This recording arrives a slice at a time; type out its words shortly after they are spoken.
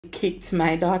kicked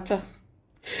my daughter.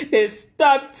 They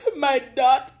stabbed my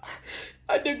daughter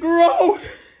at the ground.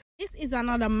 This is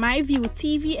another MyView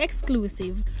TV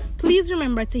exclusive. Please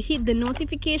remember to hit the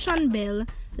notification bell,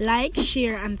 like,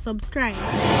 share, and subscribe.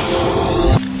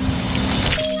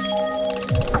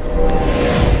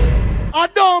 I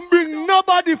don't bring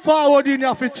nobody forward in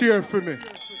your cheer for me.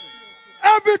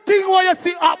 Everything what you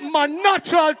see up my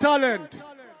natural talent.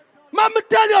 Let me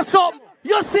tell you something.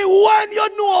 You see, when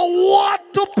you know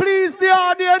what to please the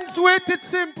audience with, it's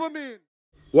simple, man.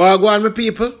 Well, go on, my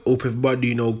people. Hope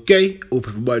everybody doing okay. Hope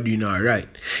everybody doing alright.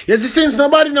 You see, since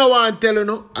nobody know what I'm telling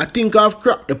you, I think I've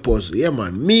cracked the puzzle. Yeah,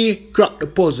 man. Me crack the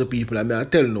puzzle, people. I mean, I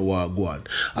tell you what go on.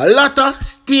 A lot of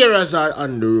steerers are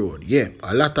on the road. Yeah,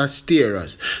 a lot of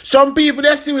steerers. Some people,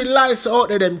 they see with lights out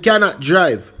there, them cannot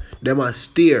drive. Them a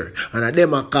steer. And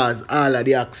them a cause all of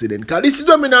the accident. Because this is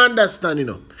what I don't understand, you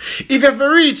know. If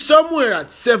you reach somewhere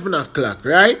at 7 o'clock,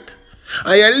 right?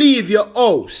 And you leave your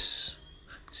house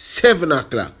 7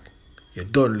 o'clock, you're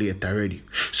done late already.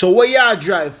 So where you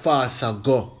drive fast and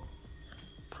go,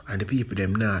 and the people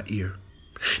them not here.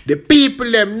 The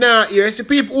people them not here. It's the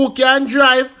people who can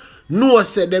drive know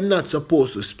said them not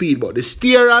supposed to speed, but the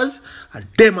steerers and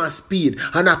them a speed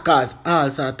and a cause all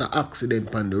sort of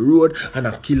accident on the road and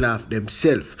a kill off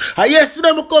themselves. And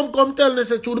yesterday them come tell me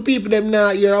say to the people them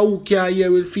not here who can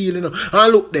hear will feel, you know.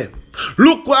 And look them.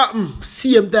 Look what happened.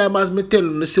 Same time as me tell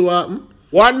them, see what happened.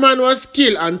 One man was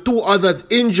killed and 2 others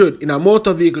injured in a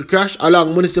motor vehicle crash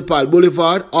along Municipal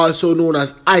Boulevard, also known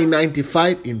as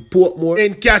I-95 in Portmore,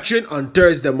 in Creston on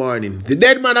Thursday morning. The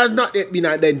dead man has not yet been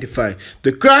identified.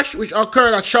 The crash, which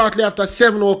occurred shortly after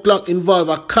 7 o'clock, involved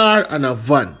a car and a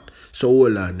van. So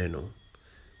hold on, you know.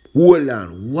 Hold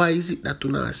on. Why is it that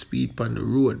you not speed on the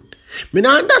road? Me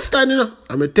not understand, you know.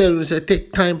 I'm telling you, say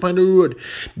take time on the road.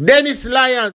 Dennis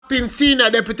Lyon, Senior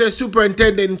Deputy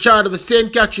Superintendent in charge of the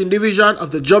St. Catherine Division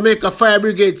of the Jamaica Fire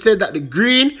Brigade, said that the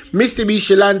green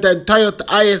Mitsubishi Lancer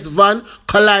Toyota IS van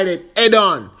collided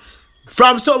head-on.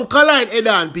 From some collide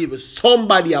head-on, people,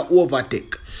 somebody are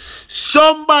overtake.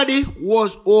 Somebody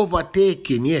was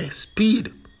overtaking, yes,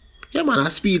 speed. Yeah, man,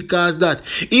 a speed cause that.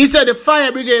 He said the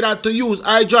fire brigade had to use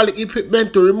hydraulic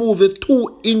equipment to remove the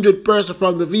 2 injured persons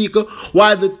from the vehicle,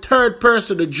 while the 3rd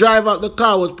person, the driver of the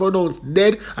car, was pronounced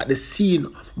dead at the scene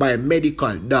by a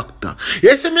medical doctor.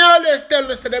 You see, me always tell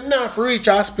me, say them not for reach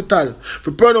hospital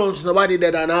for pronounce nobody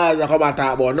dead and all that come and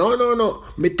talk about. No.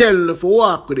 Me tell you for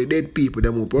walk with the dead people,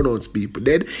 them who pronounce people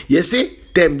dead. You see,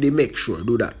 them they make sure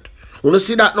do that. When you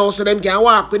see that now, so them can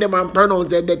walk with them and pronounce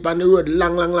them dead on the road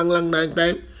long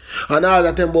time. And all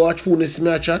that time watch phone is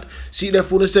me a chat. See the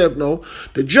phone itself now.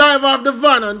 The driver of the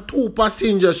van and 2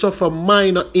 passengers suffer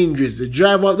minor injuries. The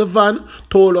driver of the van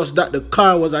told us that the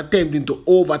car was attempting to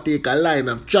overtake a line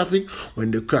of traffic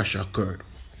when the crash occurred.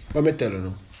 What me tell you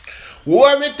now?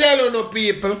 What me tell you now,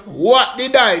 people? What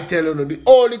did I tell you now? The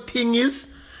only thing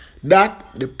is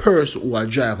that the person who a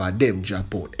driver them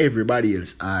drop out. Everybody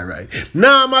else alright.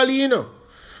 Normally, you know,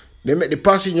 they make the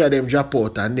passenger them drop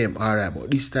out and them alright, but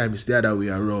this time it's the other way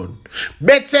around.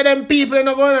 Bet say them people are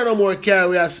not going to no more carry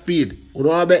with speed. You know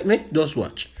what I bet me? Just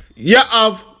watch. You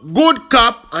have good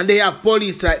cop and they have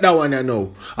police like that one you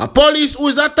know. A police who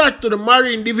is attached to the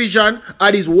Marine Division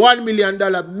had his $1 million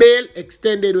bail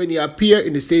extended when he appeared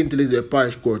in the St. Elizabeth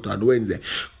Parish Court on Wednesday.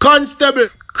 Constable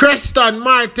Creston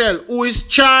Martel, who is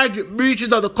charged with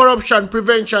breaches of the Corruption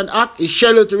Prevention Act, is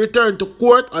scheduled to return to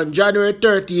court on January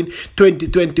 13,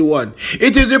 2021.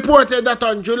 It is reported that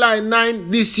on July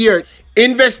 9 this year,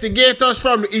 investigators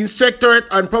from the Inspectorate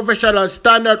and Professional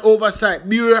Standard Oversight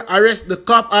Bureau arrested the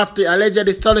cop after he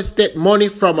allegedly solicited money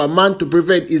from a man to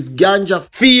prevent his ganja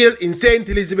field in St.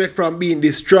 Elizabeth from being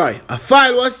destroyed. A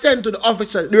file was sent to the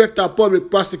Office of Director of Public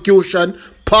Prosecution,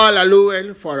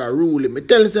 P0lice, for a ruling. Me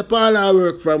tell you say Paula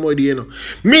work from where you know.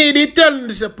 Me they tell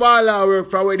you say Paula work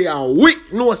from where they are. We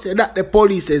know say that the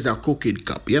police is a crooked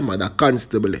cop. Yeah man, the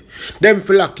constable. Them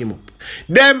fi lock him up.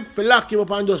 Them fi lock him up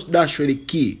and just dash with the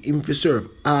key. Him fi serve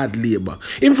hard labor.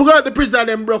 Him forgot the prison of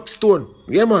them Brockstone.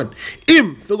 Yeah man.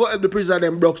 Him forgot the prison of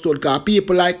them Brockstone. Cause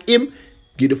people like him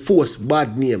give the force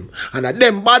bad name. And at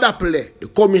them bad apple,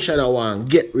 the commissioner want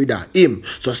get rid of him.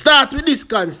 So start with this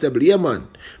constable, yeah man.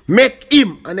 Make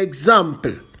him an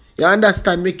example. You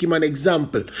understand? Make him an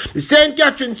example. The St.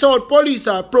 Catherine South Police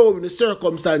are probing the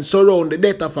circumstance surrounding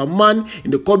the death of a man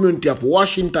in the community of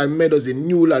Washington Meadows in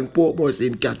Newland, Portmore,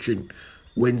 St. Catherine,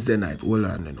 Wednesday night. Hold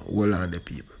on, you know. Hold on, the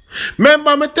people.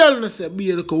 Remember, me telling you, say,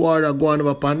 be a little water go on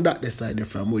over upon that side there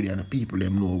from where and the people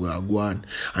them know where I go on.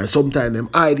 And sometimes them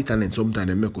hide it and then sometimes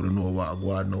them make know where I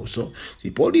go on now. So, see,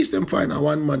 police them find a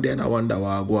one man there and I wonder where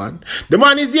I go on. The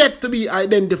man is yet to be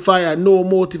identified and no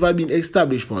motive have been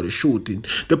established for the shooting.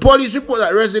 The police report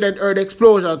that resident heard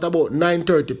explosion at about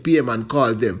 9:30 p.m. and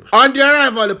called them. On the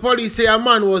arrival, the police say a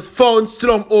man was found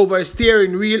slumped over a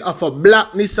steering wheel of a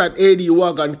black Nissan AD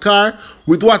wagon car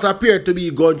with what appeared to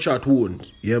be gunshot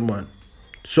wounds. Yeah, man.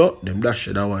 So, them dash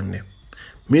that one there.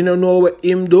 Me no know what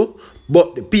him do,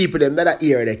 but the people them that are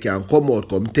here, they can come out,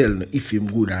 come tell me if him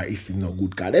good or if him not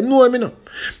good. Cause them know him, you know.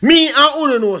 Me and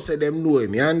Uno know say them know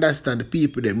him. You understand the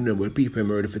people them know, but the people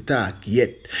them ready for talk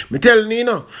yet. Me telling you, you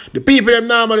know, the people them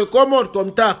normally come out,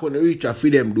 come talk when they reach a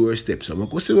feed them doorstep. So, I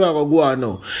go see where I go on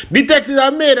now. Detectives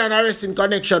have made an arrest in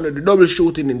connection with the double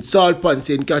shooting in Salt Pan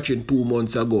St. Catherine 2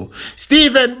 months ago.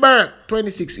 Stephen Burke,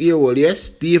 26-year-old, yes,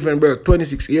 Stephen Burke,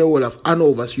 26-year-old of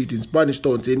Hanover Street in Spanish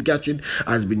Town, St. Catherine,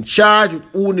 has been charged with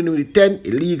owning with 10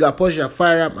 illegal possession of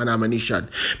firearm and ammunition.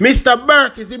 Mr.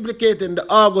 Burke is implicated in the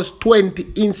August 20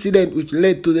 incident which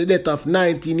led to the death of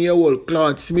 19-year-old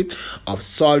Claude Smith of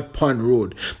Salt Pond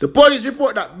Road. The police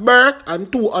report that Burke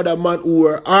and 2 other men who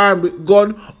were armed with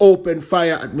guns opened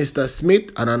fire at Mr.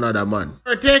 Smith and another man.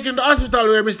 They were taken to the hospital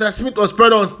where Mr. Smith was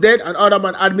pronounced dead and other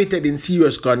man admitted in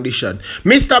serious condition.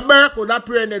 Mr. Burke was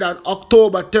apprehended on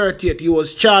October 30th. He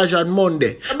was charged on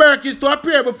Monday. Mr. Burke is to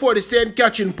appear before the St.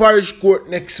 Catherine Parish Court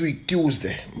next week,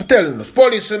 Tuesday. I'm telling us,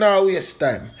 police now waste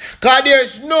time. Because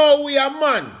there's no way a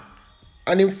man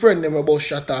and him friend them about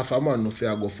shut off a man if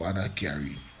you go for another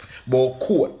carry. But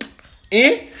court.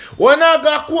 When I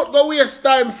got court go waste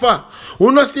time for.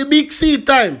 We not see big C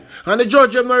time. And the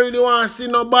judge them not really want to see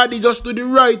nobody just do the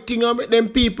right thing and make them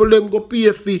people them go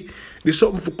pay fee. There's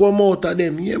something for come out of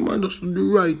them. Yeah, man, just do the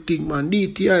right thing, man.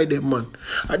 DTI them, man.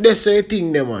 And that's the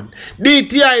thing, them, man.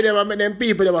 DTI them and make them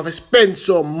people them have to spend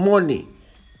some money.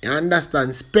 You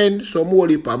understand? Spend some whole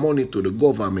heap of money to the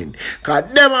government.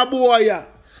 Because them a boy, yeah,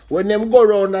 when them go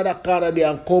around that corner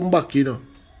there and come back, you know,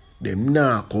 them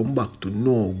now come back to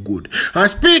no good.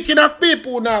 And speaking of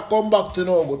people who now come back to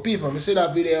no good, people, I see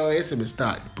that video, I see me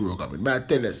start the program. But I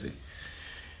tell you, say,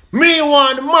 me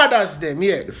want the mothers them,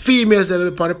 yeah, the females that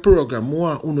are on the program,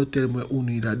 I want to tell me what you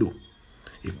need to do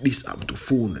if this happen to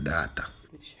phone the data.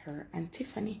 With her and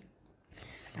Tiffany.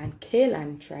 And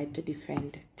Kaylan tried to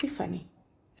defend Tiffany.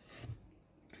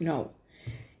 No.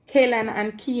 Kaylan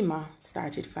and Kima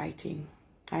started fighting,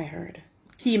 I heard.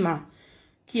 Kima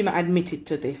admitted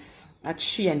to this, that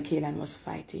she and Kaylan was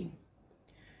fighting.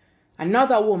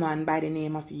 Another woman by the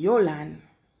name of Newland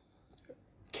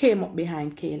came up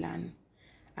behind Kaylan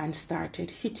and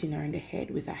started hitting her in the head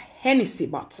with a Hennessy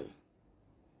bottle.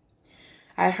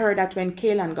 I heard that when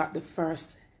Kaylan got the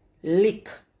first lick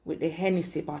with the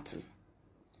Hennessy bottle,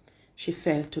 she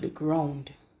fell to the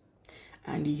ground.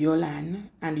 And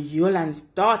Yoland's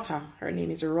daughter, her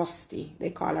name is Rusty, they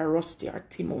call her Rusty or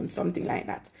Timon, something like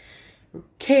that,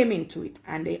 came into it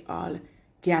and they all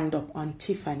ganged up on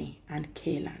Tiffany and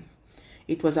Kaylan.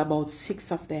 It was about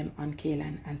 6 of them on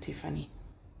Kaylan and Tiffany.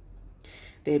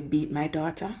 They beat my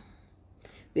daughter.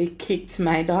 They kicked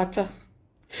my daughter.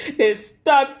 They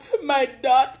stabbed my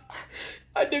daughter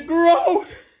at the ground.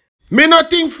 Me not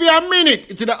think for a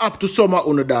minute it up to summer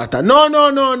uno data.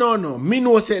 No. Me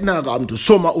no say now go to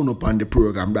summer uno on the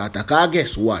program data. Cause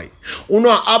guess why? Uno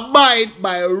abide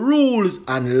by rules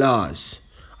and laws.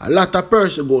 A lot of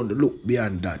person going to look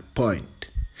beyond that point.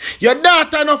 Your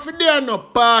daughter no for there no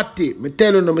party. Me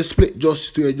tell you no me split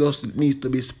justice to your justice needs to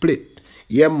be split.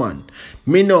 Yeah, man.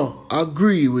 Me no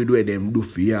agree with what them do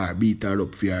for her, beat her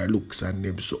up for her looks and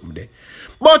them something there.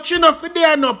 But you know, for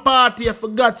there no party, I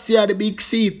forgot to see the big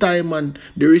C time and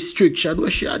the restriction where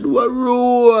she do a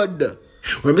road.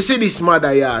 When me see this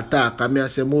mother here attack, and me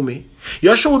say, Mommy,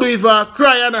 you should even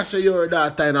cry and I say your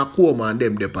daughter in a coma and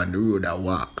them dep on the road that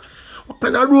walk. What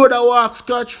kind of road that walk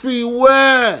scratch free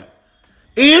where?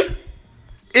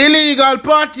 Illegal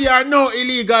party or no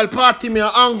illegal party, me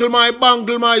angle my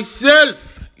bangle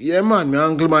myself. Yeah, man, me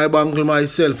angle my bangle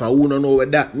myself. I wanna know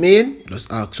what that mean.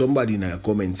 Just ask somebody in the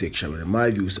comment section. Where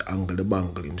my views angle the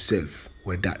bangle himself.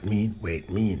 What that mean, what it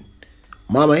mean.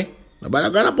 Mama, nobody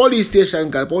got a police station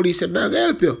because the police said not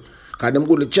help you. Because them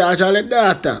going to charge all the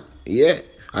data. Yeah,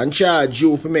 and charge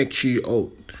you for make sure you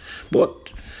out.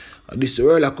 But this is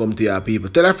where I come to your people.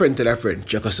 Tell a friend,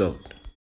 check us out.